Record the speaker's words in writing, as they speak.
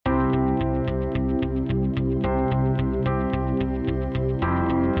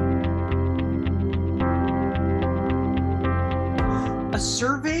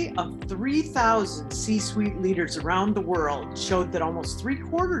survey of 3,000 C-suite leaders around the world showed that almost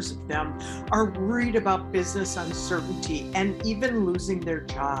 3/4 of them are worried about business uncertainty and even losing their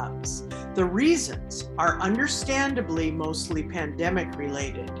jobs. The reasons are understandably mostly pandemic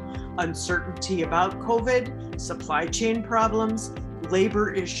related: uncertainty about COVID, supply chain problems,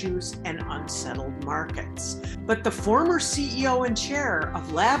 labor issues, and unsettled markets. But the former CEO and chair of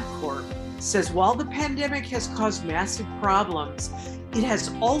LabCorp says while the pandemic has caused massive problems, it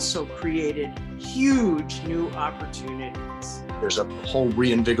has also created huge new opportunities. There's a whole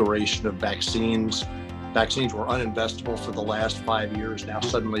reinvigoration of vaccines. Vaccines were uninvestable for the last 5 years. Now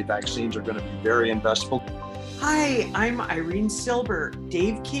suddenly vaccines are going to be very investable. Hi, I'm Irene Silber.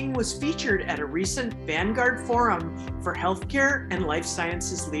 Dave King was featured at a recent Vanguard Forum for Healthcare and Life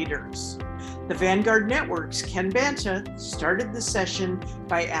Sciences Leaders. The Vanguard Network's Ken Banta started the session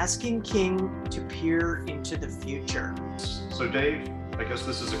by asking King to peer into the future. So Dave, I guess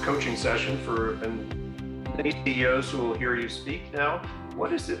this is a coaching session for many CEOs who will hear you speak now.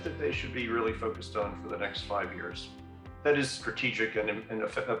 What is it that they should be really focused on for the next 5 years that is strategic and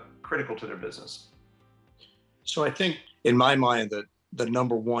critical to their business? So I think in my mind that the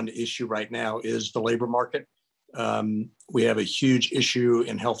number one issue right now is the labor market. We have a huge issue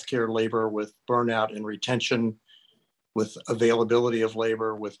in healthcare labor with burnout and retention, with availability of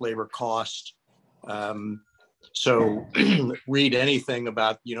labor, with labor cost. So read anything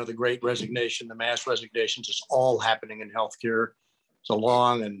about, the great resignation, the mass resignations, it's all happening in healthcare. It's a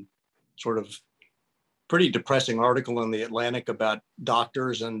long and sort of pretty depressing article in the Atlantic about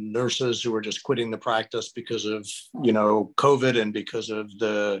doctors and nurses who are just quitting the practice because of, COVID and because of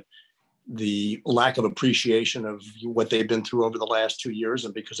the lack of appreciation of what they've been through over the last 2 years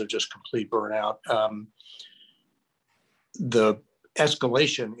and because of just complete burnout. The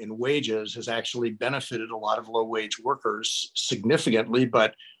escalation in wages has actually benefited a lot of low-wage workers significantly,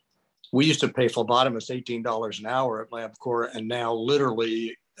 but we used to pay phlebotomists $18 an hour at LabCorp, and now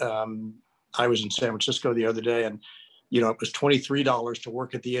literally, I was in San Francisco the other day, and it was $23 to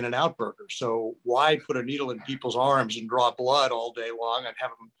work at the In-N-Out Burger. So why put a needle in people's arms and draw blood all day long and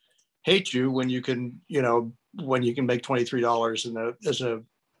have them hate you when you can, make $23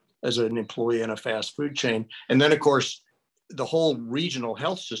 as an employee in a fast food chain? And then, of course, the whole regional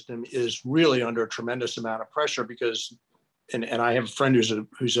health system is really under a tremendous amount of pressure because, and I have a friend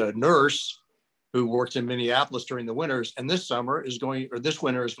who's a nurse who works in Minneapolis during the winters, and this winter is going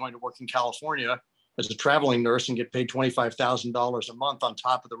to work in California as a traveling nurse and get paid $25,000 a month on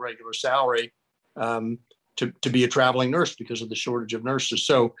top of the regular salary to be a traveling nurse because of the shortage of nurses.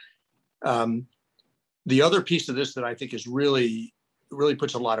 So the other piece of this that I think is really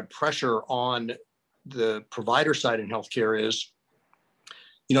puts a lot of pressure on the provider side in healthcare is,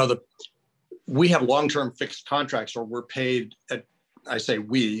 we have long-term fixed contracts, or we're paid at, I say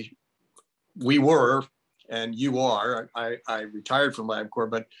we were, and you are, I retired from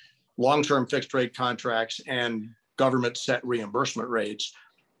LabCorp, but long-term fixed rate contracts and government set reimbursement rates.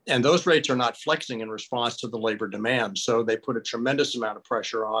 And those rates are not flexing in response to the labor demand. So they put a tremendous amount of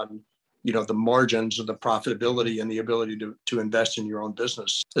pressure on, the margins of the profitability and the ability to invest in your own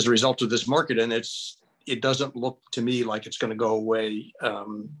business as a result of this market. And it doesn't look to me like it's going to go away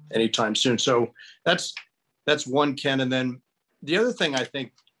anytime soon. So that's one, Ken. And then the other thing I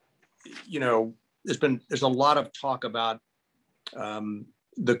think, there's a lot of talk about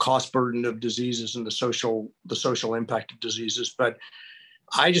the cost burden of diseases and the social impact of diseases. But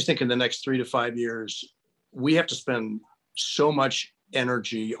I just think in the next 3 to 5 years, we have to spend so much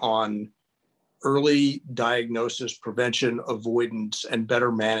energy on early diagnosis, prevention, avoidance, and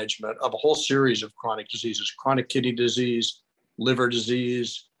better management of a whole series of chronic diseases: chronic kidney disease, liver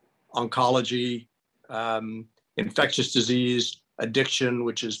disease, oncology, infectious disease, addiction,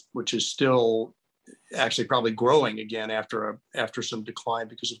 which is still actually probably growing again after some decline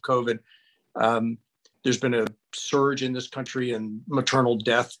because of COVID. There's been a surge in this country in maternal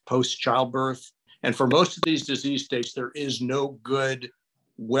death post-childbirth. And for most of these disease states, there is no good,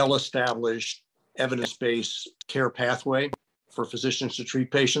 well-established, evidence-based care pathway for physicians to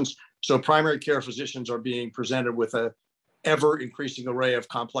treat patients. So primary care physicians are being presented with a ever-increasing array of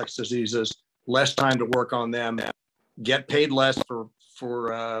complex diseases, less time to work on them, get paid less for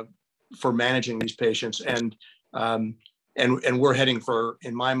managing these patients, and we're heading for,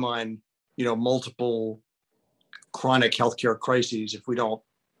 in my mind, multiple chronic healthcare crises if we don't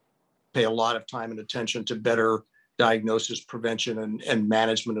pay a lot of time and attention to better diagnosis, prevention, and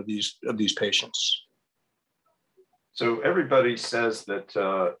management of these patients. So everybody says that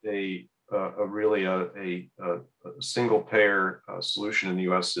a single payer solution in the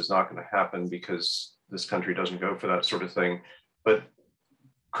U.S. is not going to happen because this country doesn't go for that sort of thing. But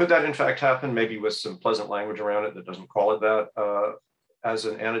Could that in fact happen, maybe with some pleasant language around it that doesn't call it that, as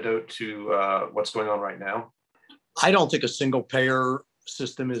an antidote to what's going on right now? I don't think a single payer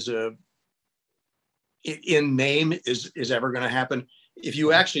system in name is ever going to happen. If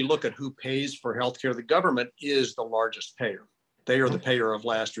you actually look at who pays for healthcare, the government is the largest payer. They are the payer of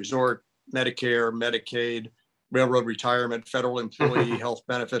last resort. Medicare, Medicaid, railroad retirement, federal employee health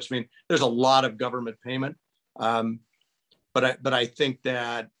benefits. I mean, there's a lot of government payment. But I think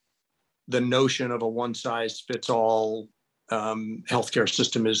that the notion of a one size fits all healthcare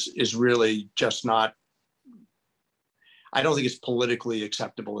system is really just not. I don't think it's politically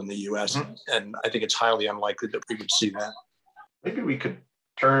acceptable in the U.S. And I think it's highly unlikely that we would see that. Maybe we could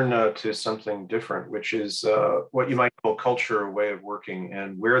turn to something different, which is what you might call culture, a way of working,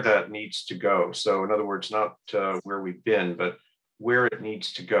 and where that needs to go. So in other words, not where we've been, but where it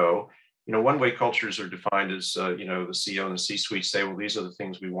needs to go. You know, one way cultures are defined is, the CEO and the C-suite say, well, these are the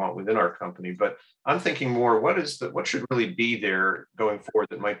things we want within our company. But I'm thinking more, what should really be there going forward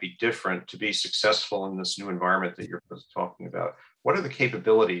that might be different to be successful in this new environment that you're talking about? What are the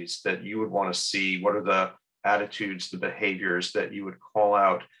capabilities that you would want to see? What are the attitudes, the behaviors that you would call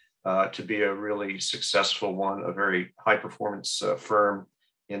out to be a really successful one, a very high performance firm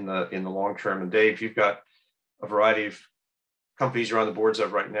in the long term? And Dave, you've got a variety of companies you're on the boards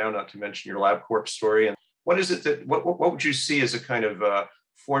of right now, not to mention your LabCorp story. And what is it that what would you see as a kind of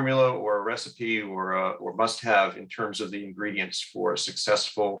formula or a recipe or must-have in terms of the ingredients for a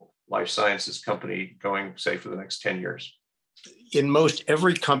successful life sciences company going, say, for the next 10 years? In most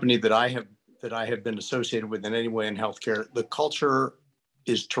every company that I have been associated with in any way in healthcare, the culture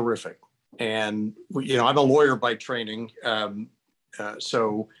is terrific. And I'm a lawyer by training,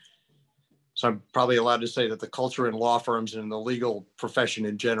 so I'm probably allowed to say that the culture in law firms and in the legal profession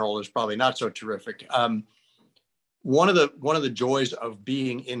in general is probably not so terrific. One of the joys of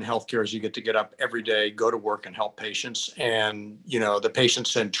being in healthcare is you get up every day, go to work and help patients. And, the patient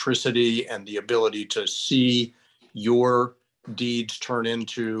centricity and the ability to see your deeds turn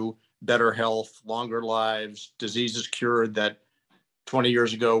into better health, longer lives, diseases cured that 20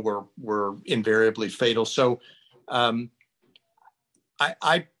 years ago were invariably fatal. So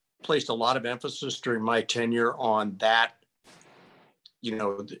I placed a lot of emphasis during my tenure on that.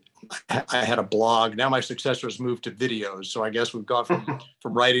 I had a blog. Now my successor has moved to videos. So I guess we've gone from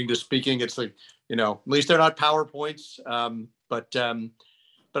writing to speaking. It's like, at least they're not PowerPoints. But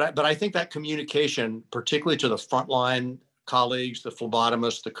I think that communication, particularly to the frontline colleagues, the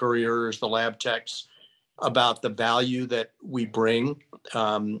phlebotomists, the couriers, the lab techs, about the value that we bring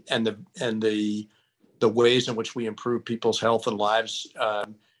and the ways in which we improve people's health and lives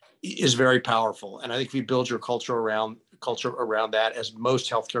is very powerful. And I think if you build your culture around that, as most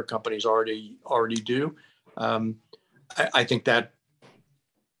healthcare companies already do, I think that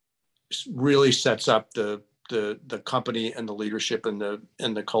really sets up the company and the leadership and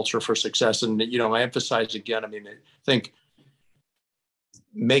the culture for success. And I emphasize again, I think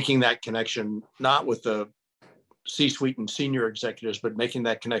making that connection, not with the C-suite and senior executives, but making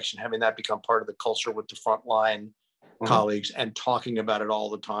that connection, having that become part of the culture with the frontline colleagues, and talking about it all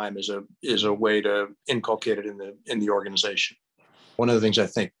the time is a way to inculcate it in the organization. One of the things I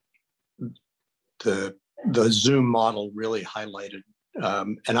think the Zoom model really highlighted,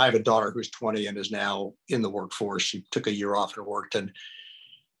 and I have a daughter who's 20 and is now in the workforce. She took a year off and worked. And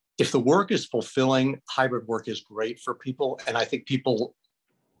if the work is fulfilling, hybrid work is great for people. And I think people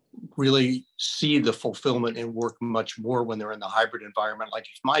really see the fulfillment in work much more when they're in the hybrid environment. Like,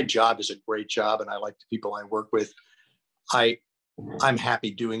 if my job is a great job and I like the people I work with, I'm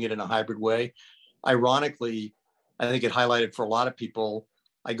happy doing it in a hybrid way. Ironically, I think it highlighted for a lot of people,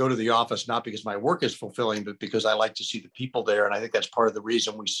 I go to the office not because my work is fulfilling, but because I like to see the people there. And I think that's part of the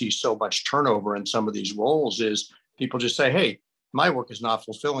reason we see so much turnover in some of these roles is people just say, hey, my work is not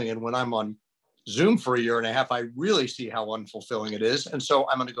fulfilling. And when I'm on Zoom for a year and a half, I really see how unfulfilling it is. And so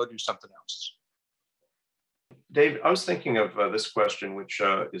I'm going to go do something else. Dave, I was thinking of this question, which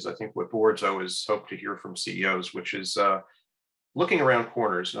is, I think, what boards always hope to hear from CEOs, which is looking around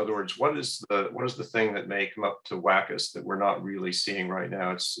corners. In other words, what is the thing that may come up to whack us that we're not really seeing right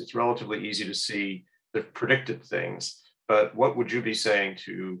now? It's relatively easy to see the predicted things, but what would you be saying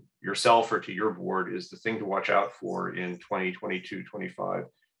to yourself or to your board is the thing to watch out for in 2022, 25?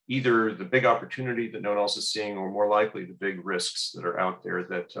 Either the big opportunity that no one else is seeing, or more likely the big risks that are out there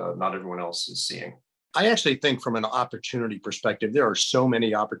that not everyone else is seeing. I actually think from an opportunity perspective, there are so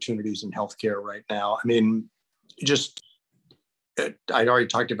many opportunities in healthcare right now. I already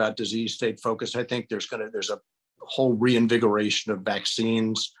talked about disease state focus. I think there's a whole reinvigoration of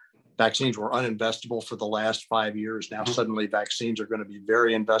vaccines vaccines were uninvestable for the last 5 years. Now suddenly vaccines are going to be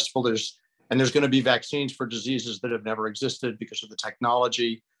very investable. There's going to be vaccines for diseases that have never existed because of the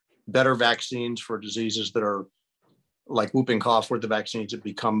technology, better vaccines for diseases that are like whooping cough, where the vaccines have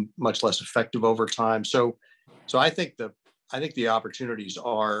become much less effective over time. So I think the opportunities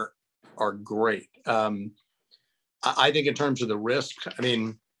are great. I think in terms of the risk, I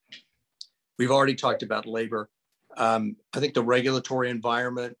mean, we've already talked about labor. I think the regulatory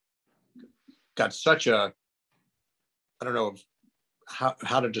environment got such a, I don't know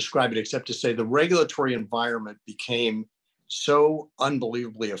how to describe it, except to say the regulatory environment became so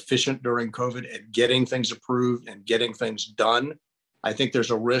unbelievably efficient during COVID at getting things approved and getting things done. I think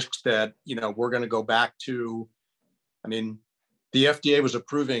there's a risk that, we're going to go back to, I mean, the FDA was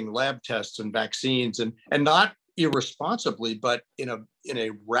approving lab tests and vaccines and not irresponsibly, but in a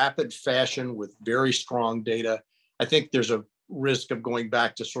rapid fashion with very strong data. I think there's a risk of going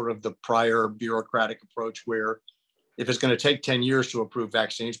back to sort of the prior bureaucratic approach where if it's going to take 10 years to approve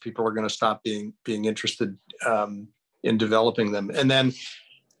vaccines, people are going to stop being interested in developing them. And then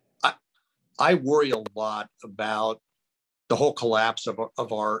I worry a lot about the whole collapse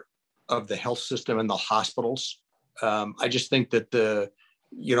of the health system and the hospitals. I just think that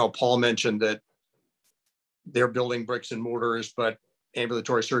Paul mentioned that they're building bricks and mortars, but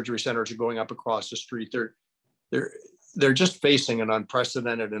ambulatory surgery centers are going up across the street. They're just facing an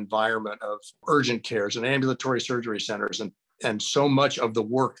unprecedented environment of urgent cares and ambulatory surgery centers, and so much of the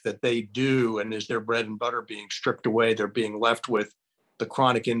work that they do and is their bread and butter being stripped away. They're being left with the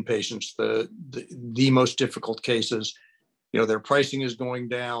chronic inpatients, the most difficult cases. Their pricing is going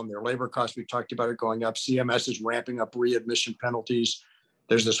down. Their labor costs, we talked about, are going up. CMS is ramping up readmission penalties.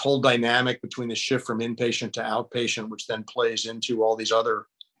 There's this whole dynamic between the shift from inpatient to outpatient, which then plays into all these other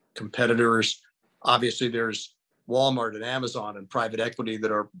competitors. Obviously, there's Walmart and Amazon and private equity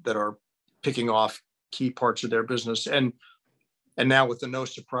that are picking off key parts of their business. And now with the no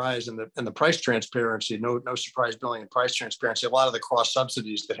surprise and the price transparency, no surprise billing and price transparency, a lot of the cross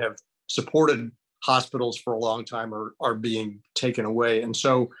subsidies that have supported hospitals for a long time are being taken away. And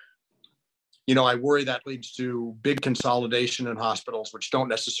so, I worry that leads to big consolidation in hospitals, which don't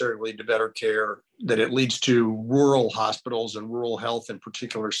necessarily lead to better care, that it leads to rural hospitals and rural health in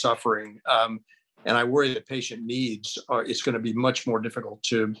particular suffering. And I worry that patient needs it's going to be much more difficult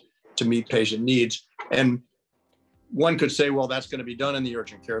to meet patient needs. And one could say, well, that's going to be done in the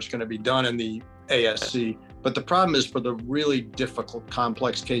urgent care. It's going to be done in the ASC. But the problem is for the really difficult,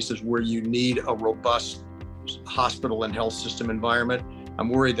 complex cases where you need a robust hospital and health system environment, I'm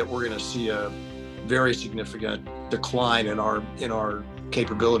worried that we're going to see a very significant decline in our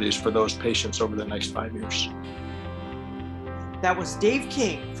capabilities for those patients over the next 5 years. That was Dave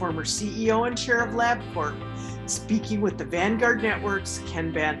King, former CEO and chair of LabCorp, speaking with the Vanguard Network's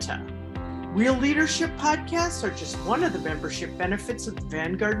Ken Banta. Real Leadership podcasts are just one of the membership benefits of the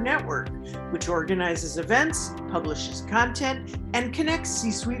Vanguard Network, which organizes events, publishes content, and connects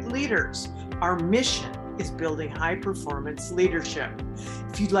C-suite leaders. Our mission is building high-performance leadership.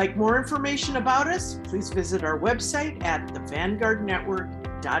 If you'd like more information about us, please visit our website at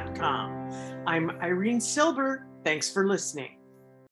thevanguardnetwork.com. I'm Irene Silber. Thanks for listening.